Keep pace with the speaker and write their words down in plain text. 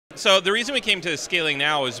So the reason we came to scaling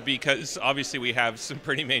now is because obviously we have some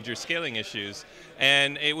pretty major scaling issues,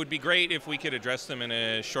 and it would be great if we could address them in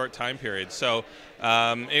a short time period. So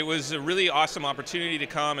it was a really awesome opportunity to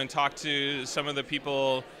come and talk to some of the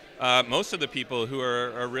people, most of the people who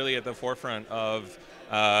are really at the forefront of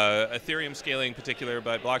Ethereum scaling in particular,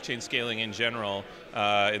 but blockchain scaling in general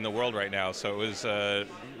in the world right now. So it was a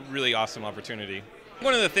really awesome opportunity.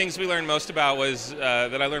 One of the things we learned most about was,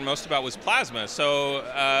 that I learned most about was Plasma. So,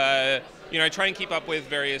 you know, I try and keep up with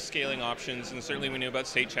various scaling options, and certainly we knew about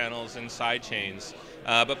state channels and side chains.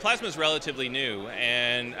 But Plasma is relatively new,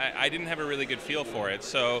 and I didn't have a really good feel for it.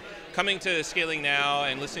 So coming to Scaling Now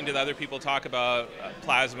and listening to the other people talk about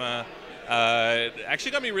Plasma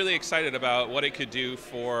actually got me really excited about what it could do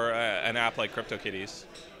for an app like Cryptokitties.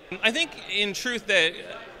 I think, in truth, that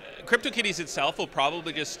Cryptokitties itself will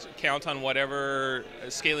probably just count on whatever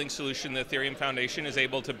scaling solution the Ethereum Foundation is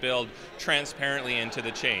able to build transparently into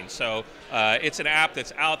the chain. So it's an app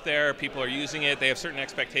that's out there, people are using it, they have certain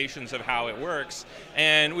expectations of how it works,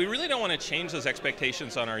 and we really don't want to change those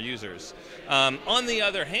expectations on our users. On the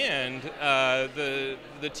other hand,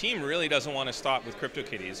 the team really doesn't want to stop with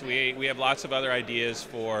Cryptokitties. We have lots of other ideas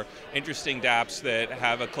for interesting dApps that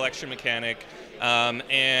have a collection mechanic,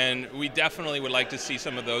 and we definitely would like to see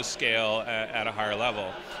some of those scale at a higher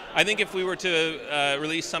level. I think if we were to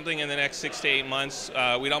release something in the next 6 to 8 months,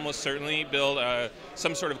 we'd almost certainly build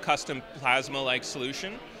some sort of custom Plasma-like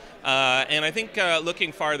solution. And I think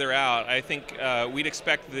looking farther out, I think we'd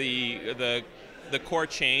expect the core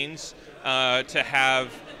chains to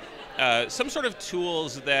have some sort of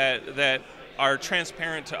tools that are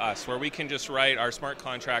transparent to us, where we can just write our smart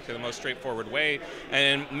contract in the most straightforward way,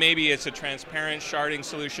 and maybe it's a transparent sharding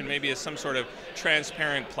solution, maybe it's some sort of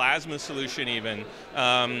transparent Plasma solution even.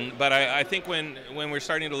 But I think when we're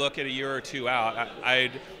starting to look at a year or two out,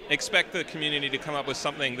 I'd expect the community to come up with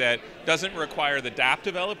something that doesn't require the dApp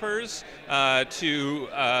developers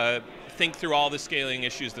to think through all the scaling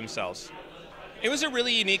issues themselves. It was a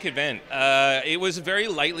really unique event. It was very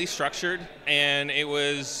lightly structured, and it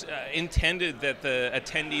was intended that the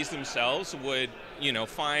attendees themselves would, you know,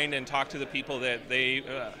 find and talk to the people that they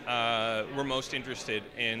were most interested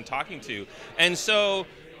in talking to. And so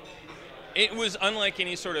it was unlike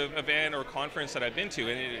any sort of event or conference that I've been to,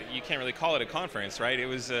 and you can't really call it a conference, right? It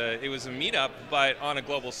was a meetup, but on a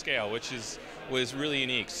global scale, which was really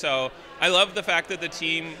unique. So I love the fact that the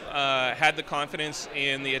team had the confidence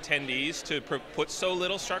in the attendees to put so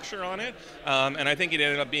little structure on it, and I think it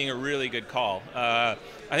ended up being a really good call. I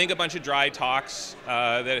think a bunch of dry talks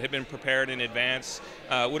that had been prepared in advance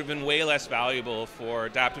would have been way less valuable for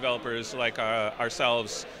dApp developers like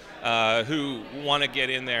ourselves, who want to get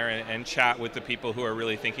in there and chat with the people who are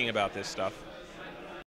really thinking about this stuff.